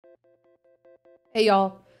Hey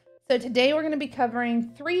y'all. So today we're going to be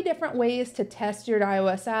covering 3 different ways to test your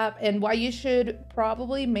iOS app and why you should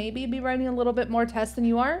probably maybe be running a little bit more tests than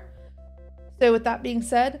you are. So with that being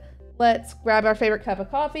said, let's grab our favorite cup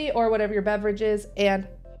of coffee or whatever your beverage is and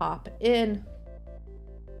hop in.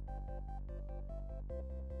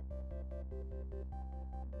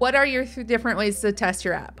 What are your 3 different ways to test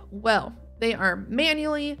your app? Well, they are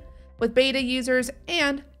manually, with beta users,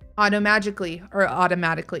 and automatically.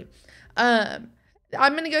 I'm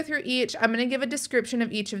going to go through each. I'm going to give a description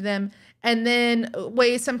of each of them and then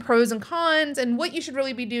weigh some pros and cons and what you should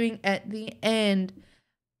really be doing at the end.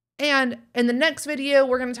 And in the next video,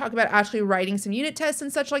 we're going to talk about actually writing some unit tests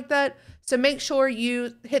and such like that. So make sure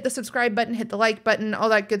you hit the subscribe button, hit the like button, all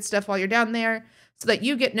that good stuff while you're down there so that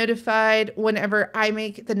you get notified whenever I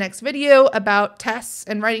make the next video about tests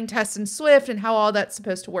and writing tests in Swift and how all that's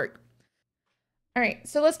supposed to work. All right,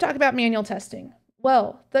 so let's talk about manual testing.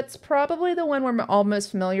 Well, that's probably the one we're all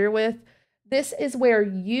most familiar with. This is where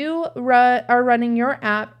you are running your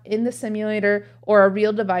app in the simulator or a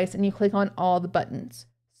real device and you click on all the buttons.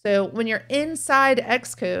 So when you're inside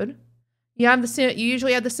Xcode, you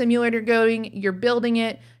usually have the simulator going, you're building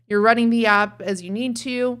it, you're running the app as you need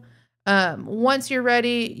to. Once you're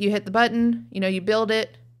ready, you hit the button, you build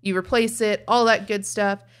it, you replace it, all that good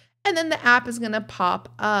stuff. And then the app is going to pop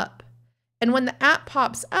up. And when the app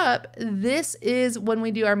pops up, this is when we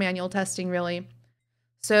do our manual testing, really.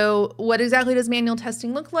 So what exactly does manual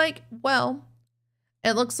testing look like? Well,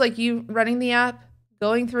 it looks like you running the app,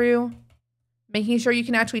 going through, making sure you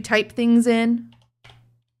can actually type things in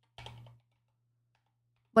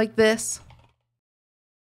like this,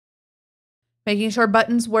 making sure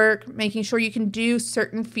buttons work, making sure you can do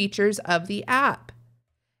certain features of the app.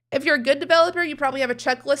 If you're a good developer, you probably have a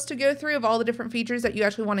checklist to go through of all the different features that you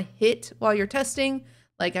actually want to hit while you're testing.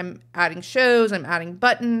 Like I'm adding shows, I'm adding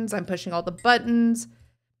buttons, I'm pushing all the buttons,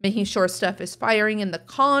 making sure stuff is firing in the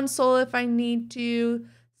console if I need to,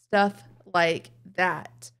 stuff like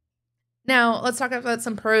that. Now, let's talk about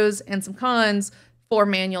some pros and some cons for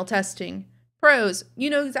manual testing. Pros, you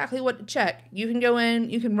know exactly what to check. You can go in,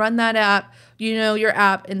 you can run that app, you know your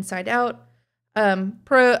app inside out.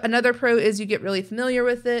 Another pro is you get really familiar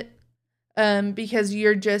with it because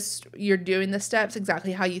you're doing the steps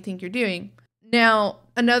exactly how you think you're doing. Now,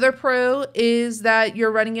 another pro is that you're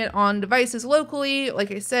running it on devices locally.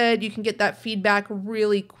 Like I said, you can get that feedback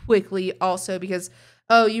really quickly also because,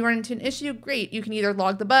 oh, you run into an issue, great. You can either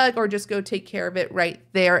log the bug or just go take care of it right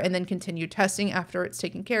there and then continue testing after it's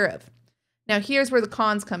taken care of. Now, here's where the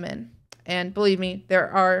cons come in. And believe me,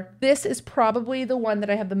 this is probably the one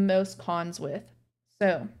that I have the most cons with.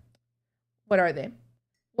 So what are they?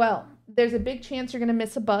 Well, there's a big chance you're going to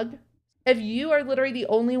miss a bug. If you are literally the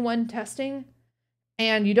only one testing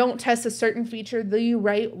and you don't test a certain feature the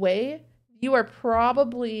right way, you are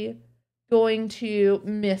probably going to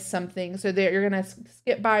miss something. So you're going to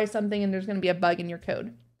skip by something and there's going to be a bug in your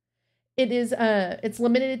code. It's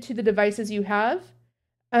limited to the devices you have.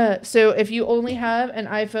 So if you only have an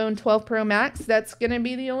iPhone 12 Pro Max, that's going to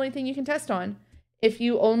be the only thing you can test on. If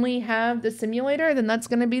you only have the simulator, then that's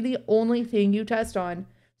going to be the only thing you test on.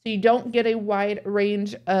 So you don't get a wide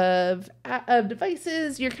range of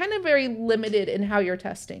devices. You're kind of very limited in how you're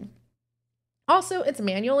testing. Also, it's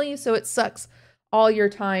manually, so it sucks all your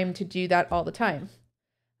time to do that all the time.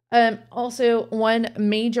 Also, one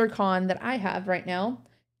major con that I have right now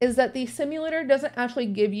is that the simulator doesn't actually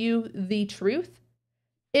give you the truth.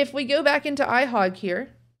 If we go back into iHog here,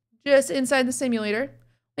 just inside the simulator,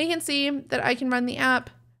 we can see that I can run the app,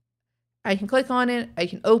 I can click on it, I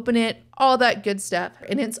can open it, all that good stuff,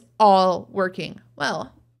 and it's all working.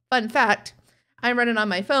 Well, fun fact, I run it on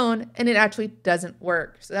my phone and it actually doesn't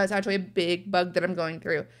work. So that's actually a big bug that I'm going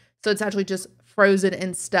through. So it's actually just frozen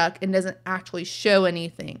and stuck and doesn't actually show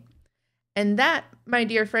anything. And that, my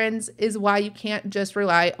dear friends, is why you can't just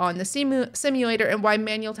rely on the simulator and why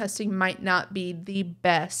manual testing might not be the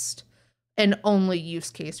best and only use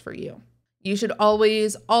case for you. You should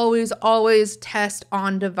always, always, always test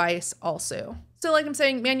on device also. So like I'm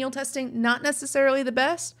saying, manual testing, not necessarily the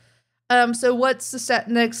best. So what's the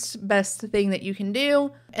next best thing that you can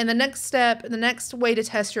do? And the next step, the next way to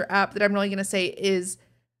test your app that I'm really going to say is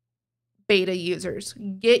beta users.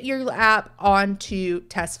 Get your app onto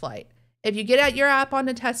test flight. If you get your app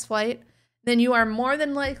onto test flight, then you are more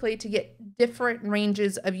than likely to get different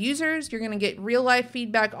ranges of users. You're going to get real life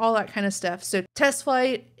feedback, all that kind of stuff. So test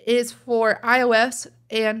flight is for iOS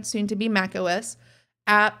and soon to be macOS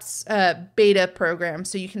apps beta program.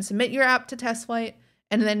 So you can submit your app to test flight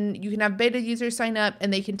and then you can have beta users sign up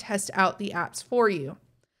and they can test out the apps for you.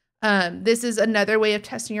 This is another way of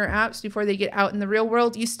testing your apps before they get out in the real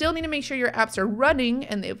world. You still need to make sure your apps are running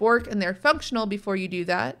and they work and they're functional before you do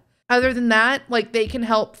that. Other than that, like they can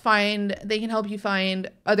help you find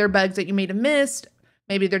other bugs that you may have missed.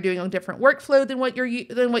 Maybe they're doing a different workflow than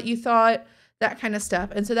what you thought, that kind of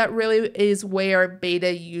stuff. And so that really is where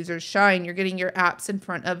beta users shine. You're getting your apps in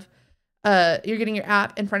front of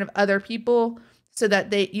other people so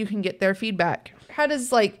that you can get their feedback. How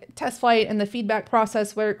does like test flight and the feedback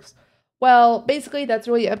process works? Well, basically that's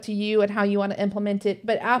really up to you and how you want to implement it.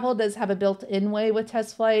 But Apple does have a built-in way with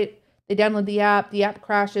test flight. They download the app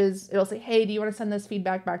crashes. It'll say, hey, do you want to send this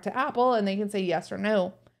feedback back to Apple? And they can say yes or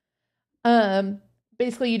no.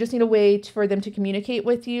 Basically, you just need a way for them to communicate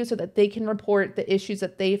with you so that they can report the issues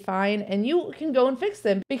that they find and you can go and fix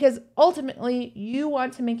them, because ultimately you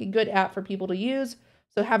want to make a good app for people to use.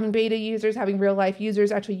 So having beta users, having real life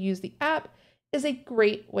users actually use the app is a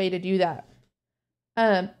great way to do that.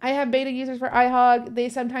 I have beta users for iHog. They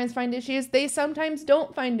sometimes find issues. They sometimes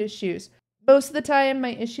don't find issues. Most of the time,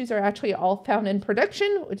 my issues are actually all found in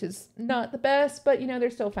production, which is not the best, but they're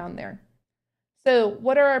still found there. So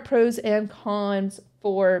what are our pros and cons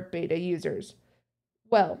for beta users?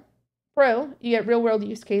 Well, pro, you get real world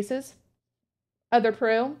use cases. Other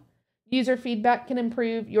pro, user feedback can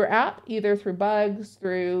improve your app, either through bugs,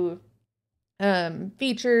 through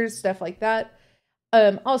features, stuff like that.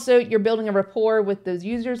 Also, you're building a rapport with those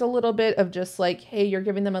users a little bit of just like, hey, you're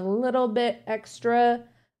giving them a little bit extra.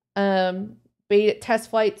 Beta test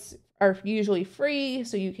flights are usually free,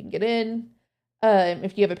 so you can get in.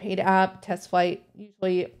 If you have a paid app, test flight,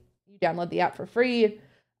 usually you download the app for free.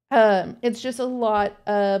 It's just a lot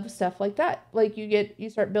of stuff like that. Like you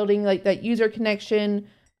start building like that user connection,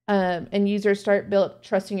 and users start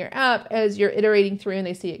trusting your app as you're iterating through and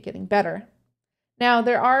they see it getting better. Now,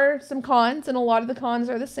 there are some cons, and a lot of the cons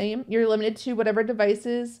are the same. You're limited to whatever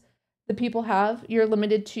devices the people have. You're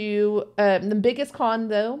limited to, the biggest con,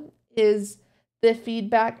 though, is the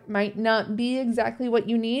feedback might not be exactly what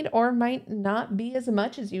you need or might not be as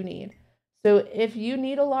much as you need. So if you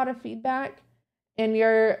need a lot of feedback and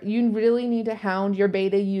you really need to hound your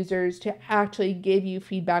beta users to actually give you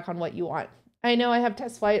feedback on what you want. I know I have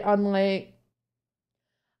test flight on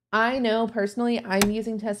I know personally I'm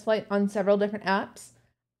using test flight on several different apps.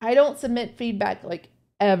 I don't submit feedback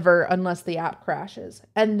ever unless the app crashes.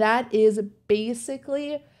 And that is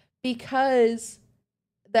basically because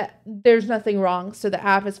that there's nothing wrong. So the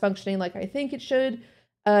app is functioning like I think it should.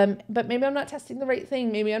 But maybe I'm not testing the right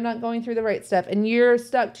thing. Maybe I'm not going through the right stuff. And you're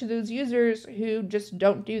stuck to those users who just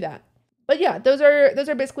don't do that. But yeah, those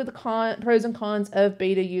are basically the pros and cons of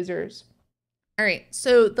beta users. All right.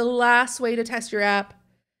 So the last way to test your app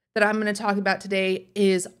that I'm going to talk about today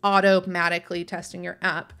is automatically testing your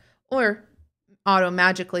app, or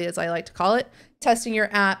auto-magically, as I like to call it, testing your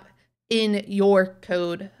app in your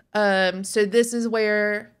code. So this is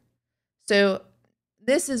where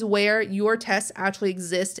your tests actually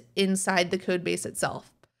exist inside the code base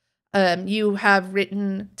itself. You have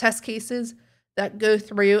written test cases that go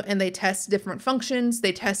through and they test different functions.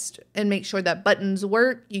 They test and make sure that buttons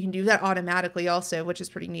work. You can do that automatically also, which is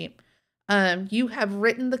pretty neat. You have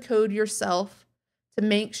written the code yourself to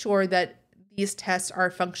make sure that these tests are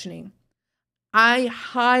functioning. I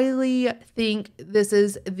highly think this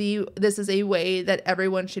is a way that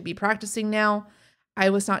everyone should be practicing now. I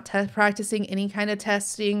was not practicing any kind of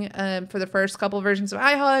testing for the first couple versions of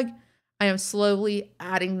iHog. I am slowly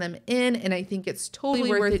adding them in, and I think it's totally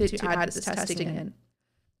worth it to add this testing in.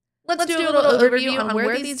 Let's do a little overview on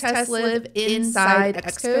where these tests live inside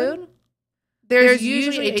Xcode. There's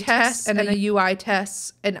usually a test and a UI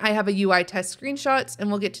test, and I have a UI test screenshots, and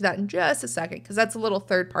we'll get to that in just a second because that's a little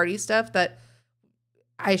third-party stuff that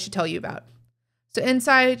I should tell you about. So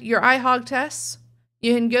inside your iHog tests,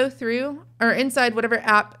 you can go through, or inside whatever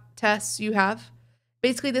app tests you have.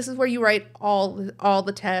 Basically, this is where you write all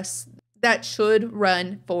the tests that should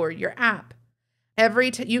run for your app.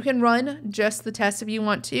 You can run just the tests if you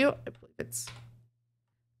want to. I believe it's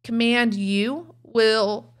Command U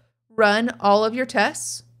will run all of your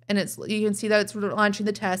tests, and you can see that it's launching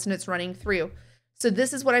the test and it's running through. So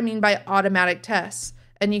this is what I mean by automatic tests.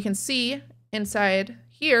 And you can see inside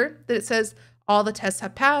here that it says all the tests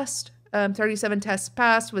have passed. 37 tests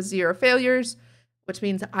passed with 0 failures, which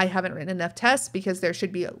means I haven't written enough tests because there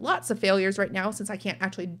should be lots of failures right now since I can't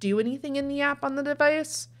actually do anything in the app on the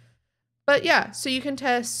device. But yeah, so you can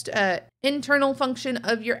test internal function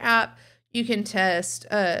of your app. You can test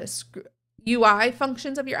UI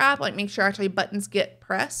functions of your app, like make sure actually buttons get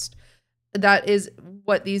pressed. That is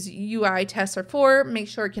what these UI tests are for. Make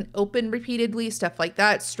sure it can open repeatedly, stuff like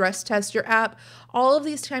that. Stress test your app. All of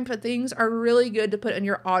these type of things are really good to put in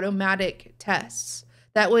your automatic tests.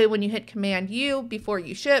 That way, when you hit Command U before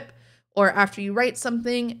you ship or after you write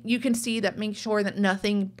something, you can see that, make sure that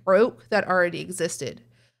nothing broke that already existed.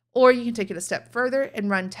 Or you can take it a step further and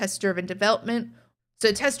run test-driven development.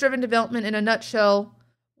 So test-driven development in a nutshell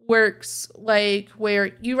works like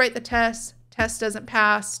where you write the test doesn't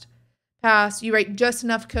pass, you write just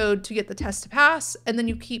enough code to get the test to pass, and then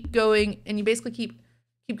you keep going, and you basically keep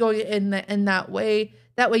going in that way.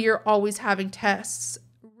 That way you're always having tests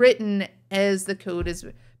written as the code is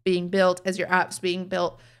being built, as your app's being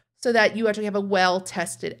built, so that you actually have a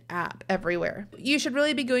well-tested app everywhere. You should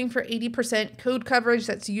really be going for 80% code coverage.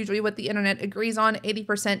 That's usually what the internet agrees on,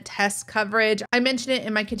 80% test coverage. I mentioned it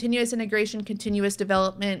in my continuous integration, continuous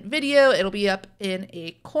development video. It'll be up in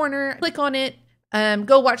a corner. Click on it,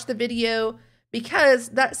 go watch the video, because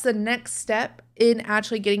that's the next step in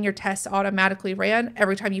actually getting your tests automatically ran.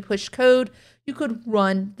 Every time you push code, you could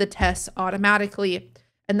run the tests automatically.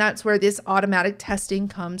 And that's where this automatic testing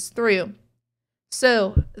comes through.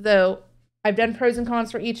 So, though, I've done pros and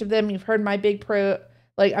cons for each of them. You've heard my big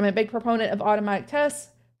I'm a big proponent of automatic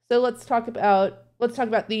tests. So let's talk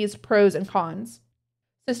about these pros and cons.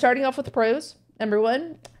 So starting off with the pros, number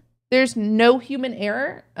one, there's no human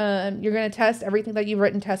error. You're going to test everything that you've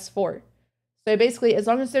written tests for. So basically, as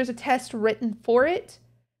long as there's a test written for it,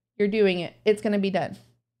 you're doing it. It's going to be done.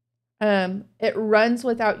 It runs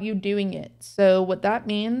without you doing it. So what that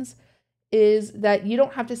means is that you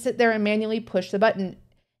don't have to sit there and manually push the button.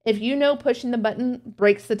 If you know pushing the button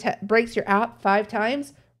breaks your app 5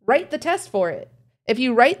 times, write the test for it. If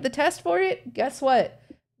you write the test for it, guess what?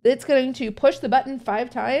 It's going to push the button 5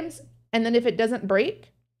 times, and then if it doesn't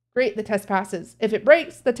break, great, the test passes. If it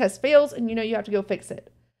breaks, the test fails, and you know you have to go fix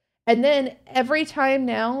it. And then every time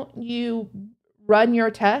now you run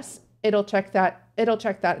your test, it'll check that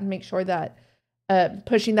and make sure that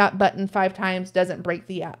pushing that button 5 times doesn't break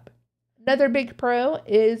the app. Another big pro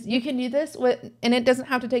is you can do this and it doesn't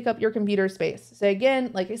have to take up your computer space. So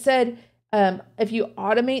again, like I said, if you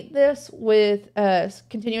automate this with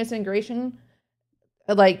continuous integration,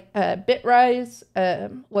 like Bitrise,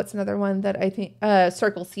 what's another one that I think,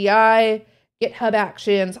 Circle CI, GitHub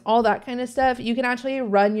Actions, all that kind of stuff, you can actually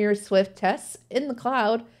run your Swift tests in the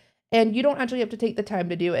cloud, and you don't actually have to take the time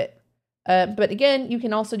to do it. But again, you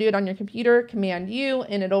can also do it on your computer, Command U,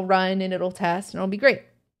 and it'll run and it'll test and it'll be great.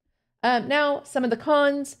 Now, some of the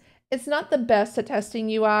cons. It's not the best at testing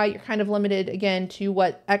UI. You're kind of limited, again, to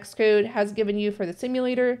what Xcode has given you for the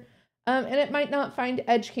simulator. And it might not find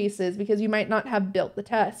edge cases because you might not have built the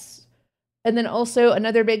tests. And then also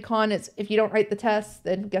another big con is if you don't write the tests,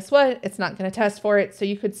 then guess what? It's not going to test for it. So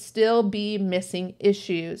you could still be missing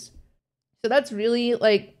issues. So that's really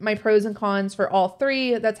like my pros and cons for all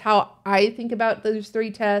 3. That's how I think about those 3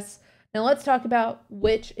 tests. Now let's talk about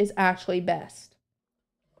which is actually best.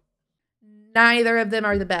 Neither of them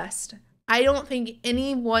are the best. I don't think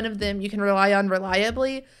any one of them you can rely on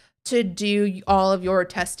reliably to do all of your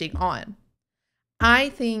testing on. I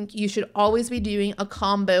think you should always be doing a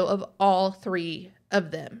combo of all 3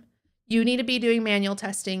 of them. You need to be doing manual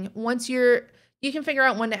testing. Once you can figure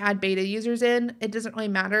out when to add beta users in, it doesn't really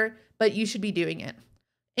matter, but you should be doing it.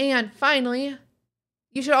 And finally,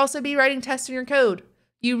 you should also be writing tests in your code.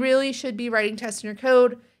 You really should be writing tests in your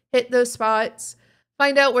code, hit those spots,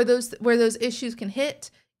 find out where those issues can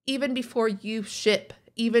hit even before you ship,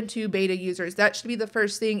 even to beta users. That should be the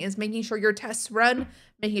first thing, is making sure your tests run,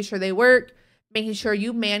 making sure they work, making sure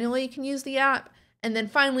you manually can use the app, and then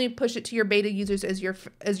finally push it to your beta users as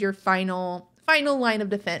your final line of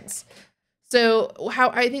defense. So how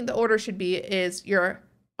I think the order should be is your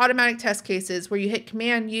automatic test cases where you hit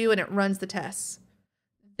Command U and it runs the tests.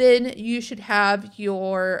 Then you should have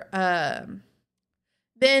your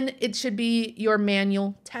then it should be your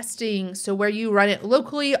manual testing. So where you run it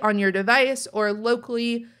locally on your device or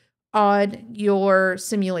locally on your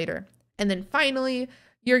simulator. And then finally,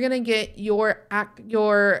 you're going to get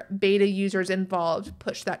your beta users involved.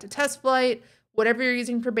 Push that to test flight. Whatever you're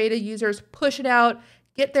using for beta users, push it out.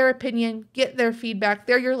 Get their opinion. Get their feedback.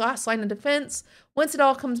 They're your last line of defense. Once it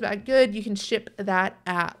all comes back good, you can ship that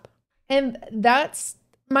app. And that's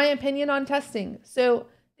my opinion on testing. So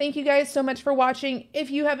thank you guys so much for watching. If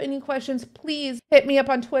you have any questions, please hit me up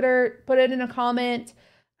on Twitter, put it in a comment,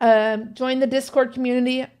 join the Discord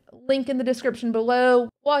community, link in the description below.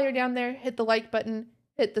 While you're down there, hit the like button,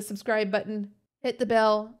 hit the subscribe button, hit the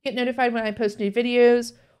bell, get notified when I post new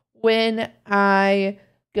videos, when I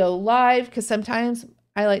go live, because sometimes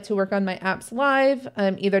I like to work on my apps live,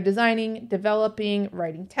 either designing, developing,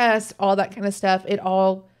 writing tests, all that kind of stuff. It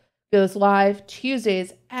all goes live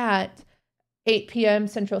Tuesdays at 8 p.m.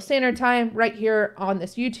 Central Standard Time right here on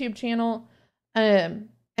this YouTube channel. And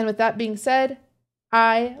with that being said,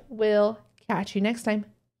 I will catch you next time.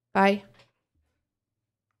 Bye.